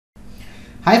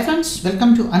Hi friends,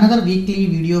 welcome to another weekly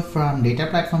video from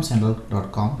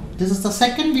dataplatformcentral.com. This is the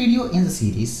second video in the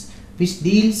series which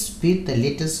deals with the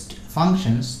latest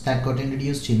functions that got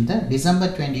introduced in the December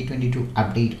 2022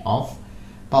 update of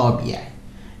Power BI.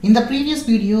 In the previous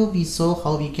video, we saw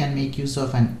how we can make use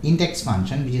of an index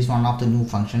function, which is one of the new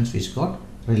functions which got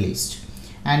released.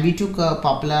 And we took a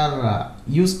popular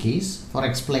use case for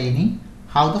explaining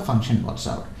how the function works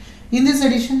out. In this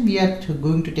edition, we are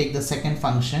going to take the second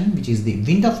function, which is the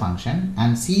window function,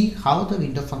 and see how the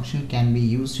window function can be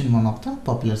used in one of the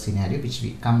popular scenario which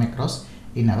we come across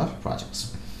in our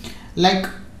projects. Like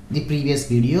the previous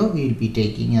video, we will be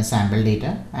taking a sample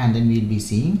data and then we will be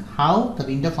seeing how the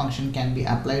window function can be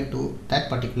applied to that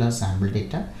particular sample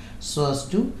data so as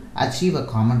to achieve a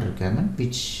common requirement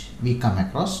which we come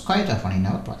across quite often in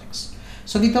our projects.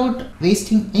 So without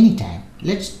wasting any time,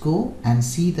 let's go and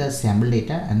see the sample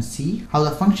data and see how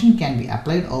the function can be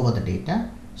applied over the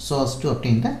data so as to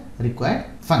obtain the required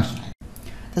functionality.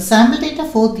 The sample data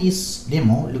for this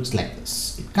demo looks like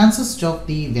this. It consists of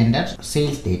the vendor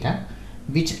sales data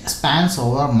which spans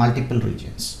over multiple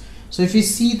regions. So if you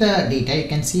see the data, you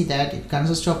can see that it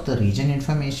consists of the region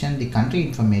information, the country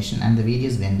information, and the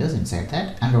various vendors inside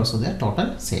that, and also the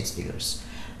total sales figures.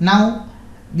 Now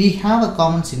we have a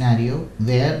common scenario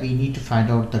where we need to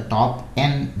find out the top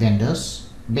n vendors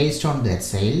based on their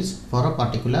sales for a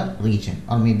particular region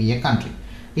or maybe a country.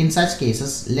 In such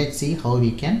cases, let's see how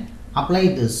we can apply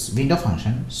this window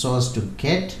function so as to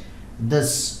get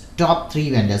this top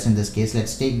 3 vendors. In this case,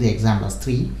 let's take the example as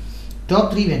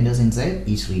top 3 vendors inside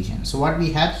each region. So what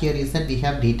we have here is that we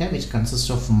have data which consists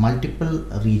of multiple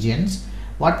regions.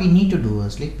 What we need to do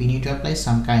is we need to apply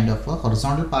some kind of a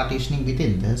horizontal partitioning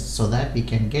within this so that we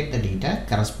can get the data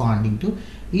corresponding to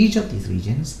each of these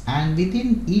regions, and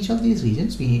within each of these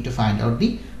regions we need to find out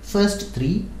the first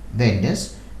 3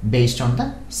 vendors based on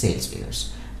the sales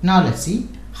figures. Now let's see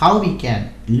how we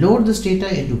can load this data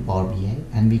into Power BI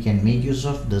and we can make use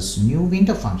of this new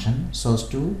window function so as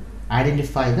to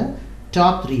identify the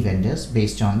top 3 vendors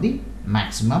based on the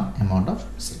maximum amount of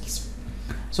sales.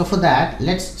 So for that,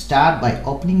 let's start by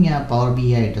opening a Power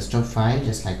BI desktop file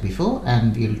just like before,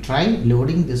 and we'll try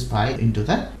loading this file into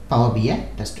the Power BI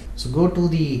desktop. So go to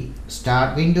the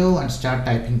start window and start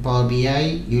typing Power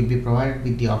BI. You'll be provided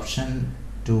with the option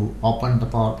to open the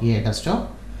Power BI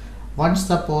desktop. Once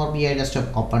the Power BI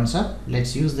desktop opens up,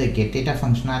 let's use the get data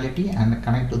functionality and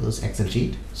connect to this Excel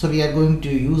sheet. So we are going to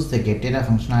use the get data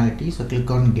functionality. So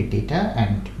click on get data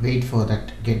and wait for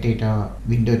that get data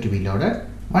window to be loaded.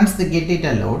 Once the get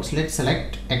data loads, let's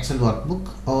select Excel workbook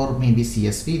or maybe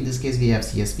CSV. In this case, we have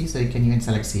CSV, so you can even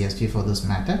select CSV for this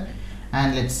matter.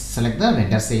 And let's select the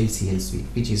vendor sales CSV,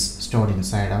 which is stored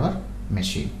inside our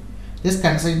machine. This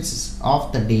consists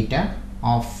of the data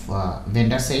of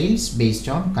vendor sales based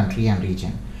on country and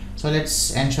region. So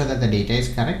let's ensure that the data is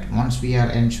correct. Once we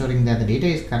are ensuring that the data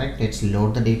is correct, let's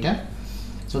load the data.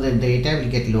 So the data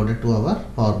will get loaded to our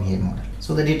Power BI model.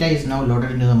 So the data is now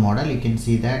loaded into the model. You can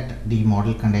see that the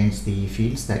model contains the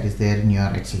fields that is there in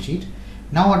your Excel sheet.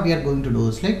 Now what we are going to do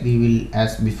is we will,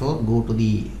 as before, go to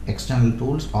the external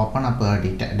tools, open up a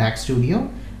DAX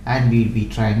Studio, and we will be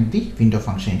trying the window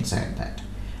function inside that.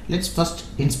 Let's first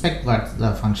inspect what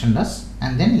the function does,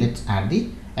 and then let's add the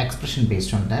expression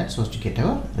based on that so as to get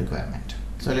our requirement.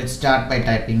 So let's start by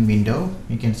typing window.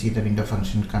 You can see the window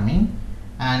function coming.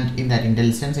 And in that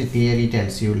intelligence, it clearly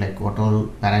tells you what all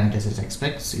parameters it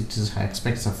expects. It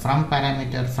expects a from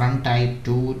parameter, from type,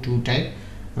 to type,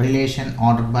 relation,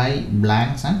 order by,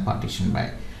 blanks, and partition by,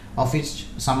 of which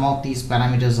some of these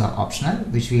parameters are optional,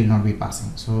 which we will not be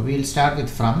passing. So we will start with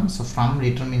from. So from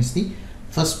determines the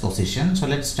first position. So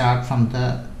let's start from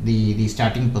the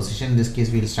starting position. In this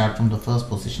case, we will start from the first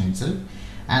position itself.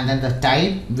 And then the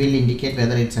type will indicate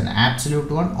whether it's an absolute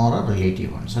one or a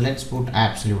relative one. So let's put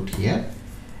absolute here.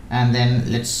 And then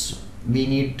we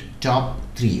need top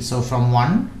 3. So from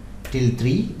 1 till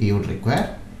 3 we would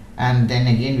require, and then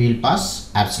again we will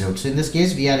pass absolute. So in this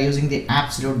case we are using the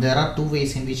absolute. There are 2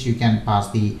 ways in which you can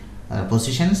pass the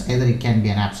positions. Either it can be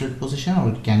an absolute position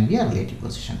or it can be a relative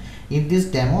position. In this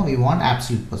demo we want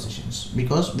absolute positions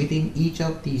because within each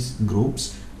of these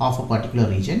groups of a particular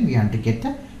region we want to get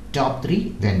the top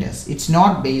 3 vendors. It's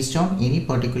not based on any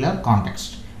particular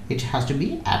context. It has to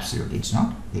be absolute. It's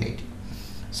not relative.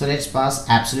 So let's pass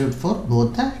absolute for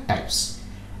both the types.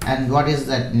 And what is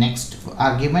that next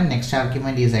argument? Next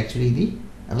argument is actually the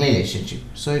relationship.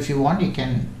 So if you want, you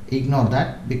can ignore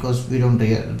that because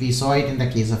we saw it in the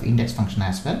case of index function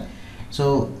as well.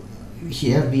 So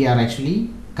here we are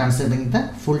actually considering the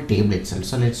full table itself.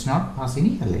 So let's not pass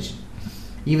any relation.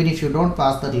 Even if you don't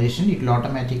pass the relation, it will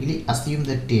automatically assume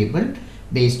the table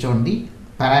based on the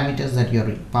parameters that you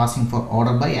are passing for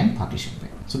order by and partition by.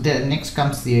 So the next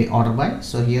comes the order by.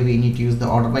 So here we need to use the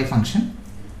order by function.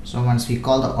 So once we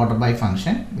call the order by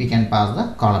function, we can pass the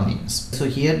column names. So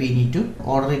here we need to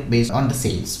order it based on the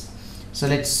sales. So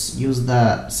let's use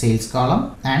the sales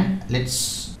column and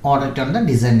let's order it on the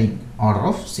descending order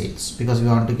of sales, because we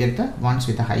want to get the ones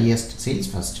with the highest sales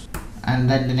first. And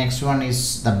then the next one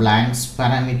is the blanks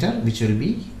parameter, which will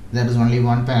be, there is only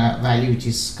one value which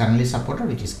is currently supported,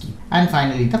 which is keep. And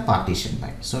finally the partition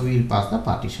by. So we will pass the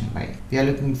partition by. We are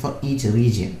looking for each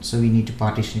region, so we need to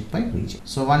partition it by region.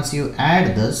 So once you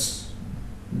add this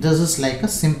is like a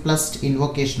simplest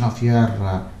invocation of your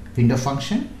window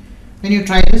function. When you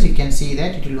try this, you can see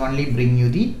that it will only bring you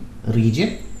the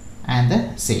region and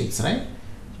the sales, right?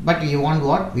 But we want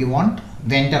what? We want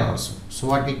vendor also. So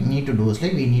what we need to do is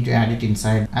like we need to add it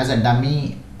inside as a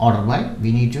dummy order by.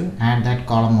 We need to add that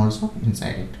column also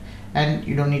inside it, and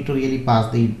you don't need to really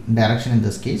pass the direction in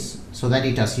this case, so that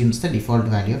it assumes the default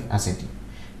value of ascending.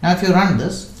 Now if you run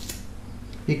this,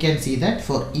 you can see that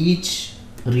for each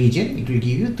region it will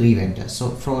give you 3 vendors.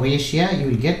 So for Asia you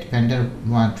will get vendor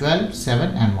 1, 12,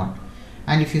 7 and 1.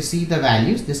 And if you see the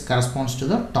values, this corresponds to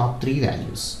the top 3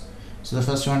 values. So the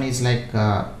first one is like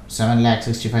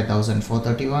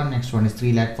 7,65,431, next one is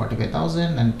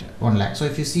 3,45,000 and 1 lakh. So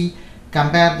if you see,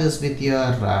 compare this with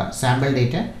your sample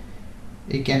data,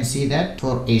 you can see that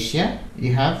for Asia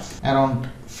you have around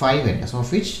 5 vendors,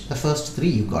 of which the first 3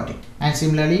 you got it. And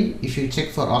similarly, if you check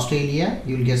for Australia,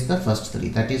 you will guess the first 3,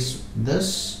 that is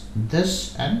this,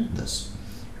 this and this,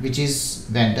 which is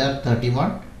vendor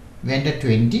 31, vendor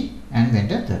 20 and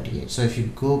vendor 38. So if you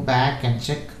go back and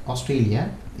check Australia,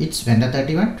 it's vendor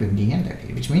 31, 20 and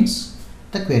 38, which means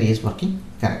the query is working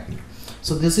correctly.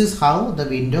 So this is how the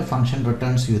window function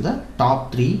returns you the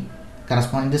top 3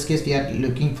 corresponding. In this case we are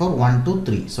looking for 1, 2,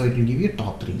 3, so it will give you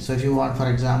top 3. So if you want, for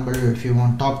example, if you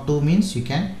want top 2 means you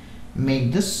can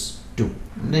make this 2,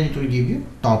 then it will give you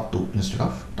top 2 instead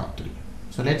of top 3.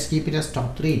 So let's keep it as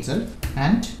top 3 itself,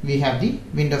 and we have the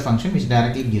window function which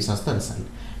directly gives us the result.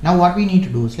 Now what we need to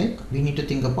do is like we need to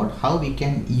think about how we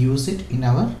can use it in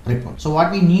our report. So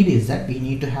what we need is that we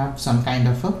need to have some kind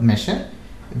of a measure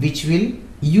which will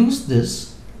use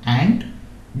this and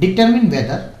determine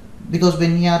whether, because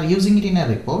when we are using it in a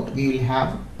report, we will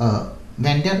have a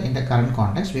vendor in the current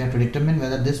context. We have to determine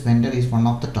whether this vendor is one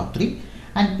of the top 3,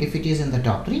 and if it is in the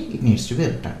top 3, it needs to be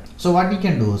returned. So what we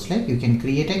can do is like you can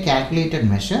create a calculated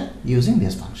measure using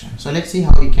this function. So let's see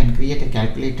how we can create a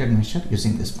calculated measure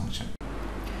using this function.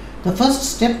 The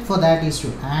first step for that is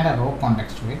to add a row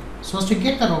context to it. So to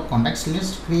get the row context,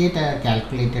 let's create a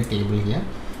calculated table here.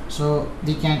 So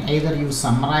we can either use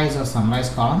summarize or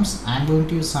summarize columns. I'm going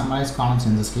to use summarize columns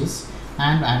in this case,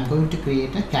 and I'm going to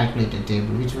create a calculated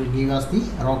table which will give us the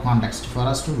row context for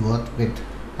us to work with,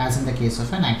 as in the case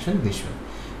of an actual visual.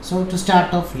 So to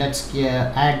start off, let's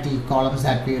add the columns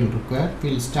that we will require.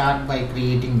 We'll start by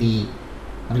creating the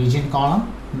region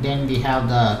column, then we have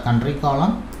the country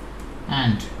column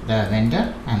and the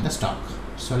vendor and the stock.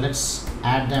 So let's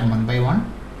add them one by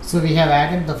one. So we have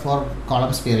added the 4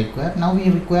 columns we require. Now we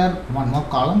require one more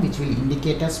column which will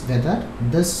indicate us whether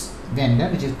this vendor,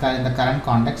 which is in the current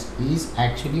context, is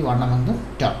actually one among the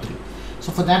top 3.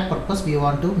 So for that purpose, we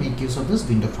want to make use of this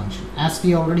window function. As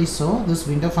we already saw, this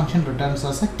window function returns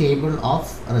us a table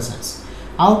of results,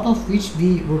 out of which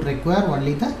we would require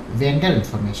only the vendor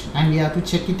information, and we have to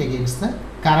check it against the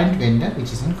current vendor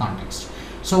which is in context.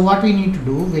 So what we need to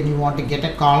do when you want to get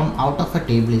a column out of a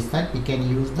table is that we can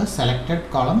use the selected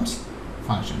columns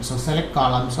function. So select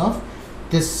columns of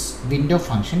this window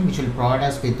function which will provide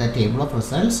us with the table of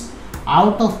results,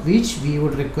 out of which we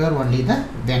would require only the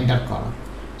vendor column.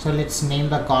 So let's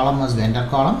name the column as vendor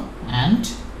column, and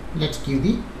let's give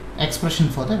the expression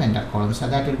for the vendor column. So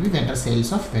that will be vendor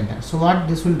sales of vendor. So what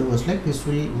this will do is like this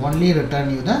will only return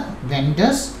you the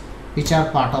vendors which are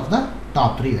part of the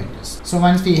top 3 vendors. So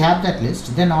once we have that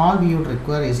list, then all we would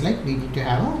require is like we need to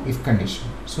have a if condition.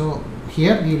 So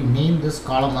here we will name this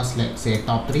column as like say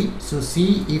top 3. So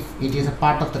see if it is a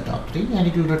part of the top 3, and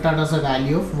it will return us a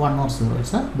value of 1 or 0.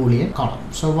 It's a boolean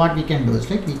column. So what we can do is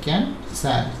like we can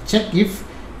check if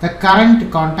the current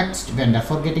context vendor,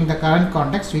 for getting the current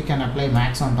context we can apply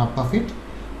max on top of it,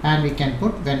 and we can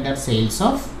put vendor sales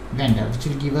of vendor, which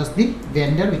will give us the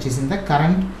vendor which is in the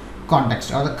current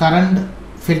context or the current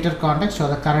filter context or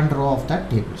the current row of that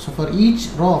table. So for each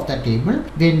row of that table,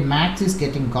 when max is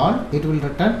getting called, it will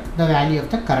return the value of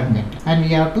the current vendor, and we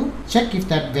have to check if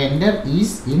that vendor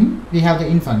is in, we have the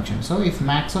in function. So if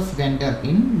max of vendor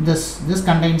in, this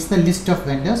contains the list of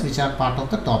vendors which are part of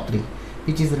the top 3,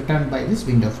 which is returned by this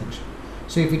window function.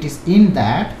 So if it is in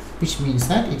that, which means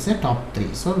that it's a top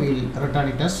 3. So we will return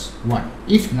it as 1.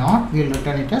 If not, we will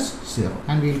return it as 0,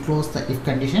 and we will close the if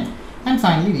condition, and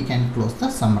finally we can close the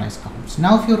summarize columns.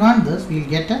 Now if you run this, we will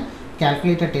get a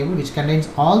calculator table which contains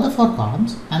all the 4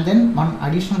 columns and then one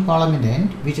additional column in the end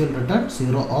which will return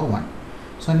 0 or 1.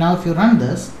 So now if you run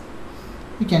this,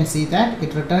 you can see that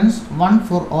it returns 1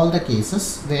 for all the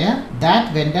cases where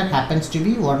that vendor happens to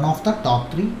be one of the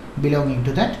top 3 belonging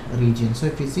to that region. So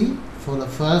if you see, for the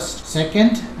first,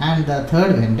 second and the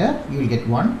third vendor, you will get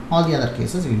 1. All the other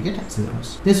cases you will get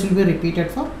 0s. This will be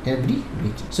repeated for every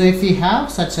region. So if we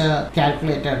have such a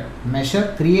calculated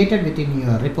measure created within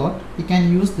your report, you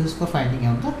can use this for finding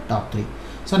out the top 3.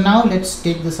 So now let's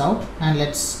take this out and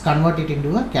let's convert it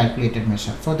into a calculated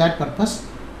measure. For that purpose,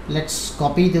 let's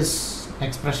copy this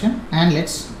expression and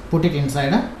let's put it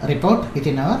inside a report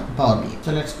within our PowerBI.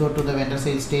 So let's go to the vendor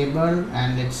sales table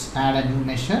and let's add a new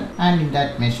measure, and in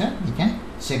that measure we can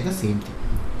check the same thing.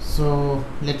 So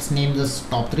let's name this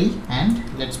top 3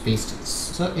 and let's paste this.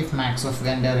 So if max of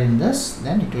vendor in this,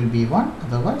 then it will be 1,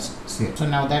 otherwise 0. So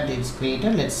now that it's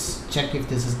created, let's check if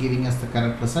this is giving us the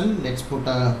correct result. Let's put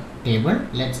a table.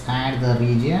 Let's add the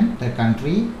region, the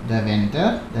country, the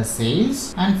vendor, the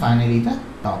sales, and finally the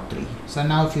top 3. So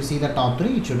now if you see the top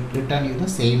 3, it should return you the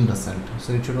same result.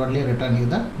 So it should only return you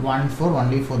the 1 for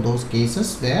only for those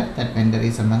cases where that vendor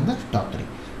is among the top 3.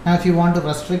 Now if you want to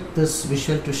restrict this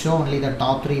visual to show only the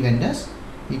top 3 vendors,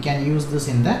 you can use this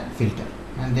in the filter,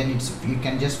 and then you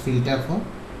can just filter for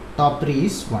top 3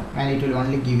 is 1, and it will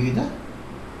only give you the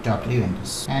top 3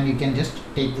 vendors, and you can just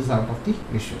take this out of the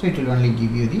visual. So it will only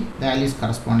give you the values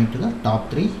corresponding to the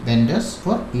top 3 vendors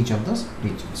for each of those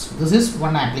regions. So this is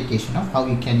one application of how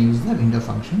you can use the window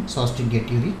function so as to get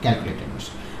you the calculated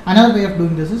measure. Another way of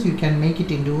doing this is you can make it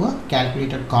into a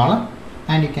calculated column,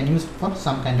 and you can use it for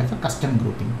some kind of a custom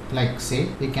grouping. Like say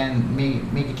we can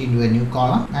make it into a new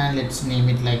column, and let's name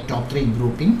it like top 3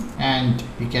 grouping, and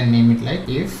we can name it like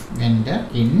if vendor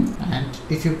in, and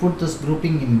if you put this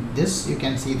grouping in this, you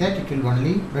can see that it will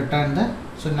only return the.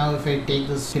 So now if I take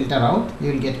this filter out,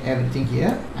 you will get everything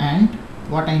here, and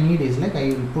what I need is like I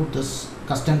will put this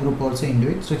custom group also into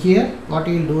it. So here what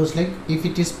you will do is like if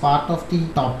it is part of the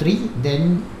top 3,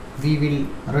 then we will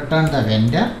return the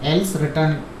vendor, else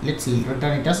let's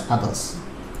return it as others,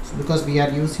 because we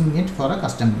are using it for a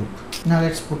custom group. Now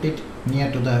let's put it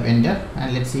near to the vendor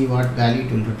and let's see what value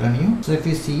it will return you. So if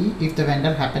you see, if the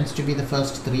vendor happens to be the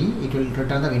first 3, it will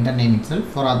return the vendor name itself.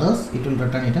 For others, it will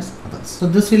return it as others. So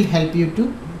this will help you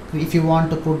to, if you want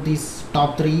to put these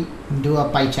top 3 into a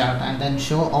pie chart and then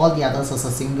show all the others as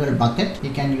a single bucket,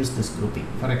 you can use this grouping.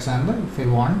 For example, if I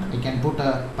want, I can put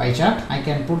a pie chart. I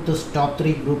can put this top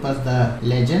 3 group as the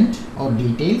legend or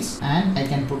details, and I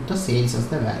can put the sales as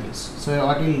the values. So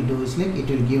what it will do is like it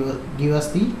will give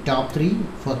us the top 3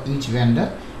 for each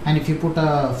vendor. And if you put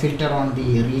a filter on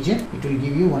the region, it will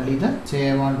give you only the, say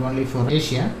I want only for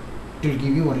Asia, it will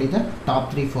give you only the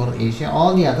top 3 for Asia.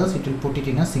 All the others, it will put it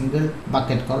in a single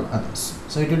bucket called others.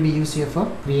 So it will be used here for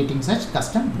creating such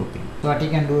custom grouping. So what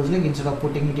you can do is like instead of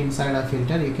putting it inside a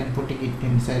filter, you can put it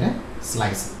inside a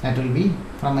slicer. That will be,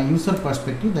 from a user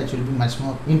perspective, that will be much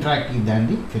more interactive than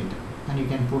the filter. And you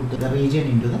can put the region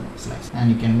into the slice, and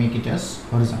you can make it as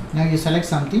horizontal. Now you select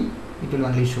something, it will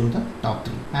only show the top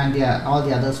 3, and all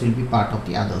the others will be part of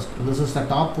the others. So this is the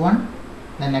top 1.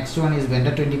 The next one is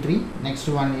vendor 23, next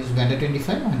one is vendor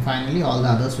 25, and finally all the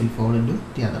others will fall into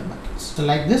the other buckets. So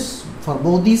like this, for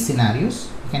both these scenarios,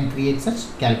 you can create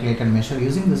such calculated measure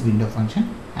using this window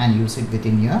function and use it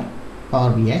within your Power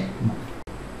BI model.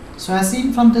 So as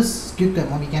seen from this quick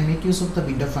demo, we can make use of the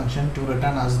window function to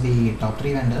return us the top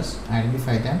 3 vendors,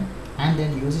 identify them, and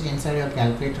then use it inside your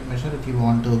calculated measure if you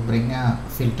want to bring a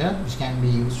filter which can be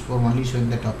used for only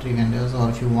showing the top 3 vendors, or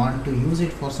if you want to use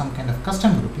it for some kind of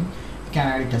custom grouping, can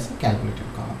add it as a calculated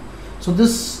column. So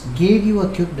this gave you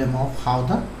a quick demo of how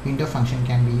the window function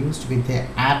can be used with the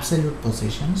absolute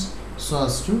positions so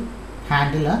as to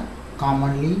handle a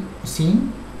commonly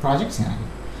seen project scenario.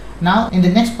 Now in the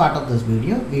next part of this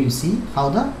video, we will see how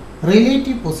the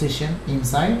relative position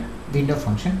inside window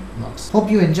function works.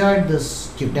 Hope you enjoyed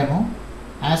this quick demo.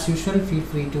 As usual, feel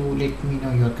free to let me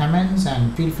know your comments,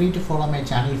 and feel free to follow my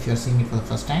channel if you are seeing it for the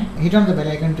first time. Hit on the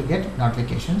bell icon to get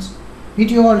notifications.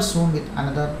 Meet you all soon with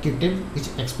another quick tip which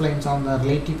explains on the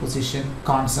relative position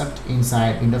concept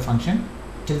inside window function.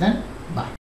 Till then, bye.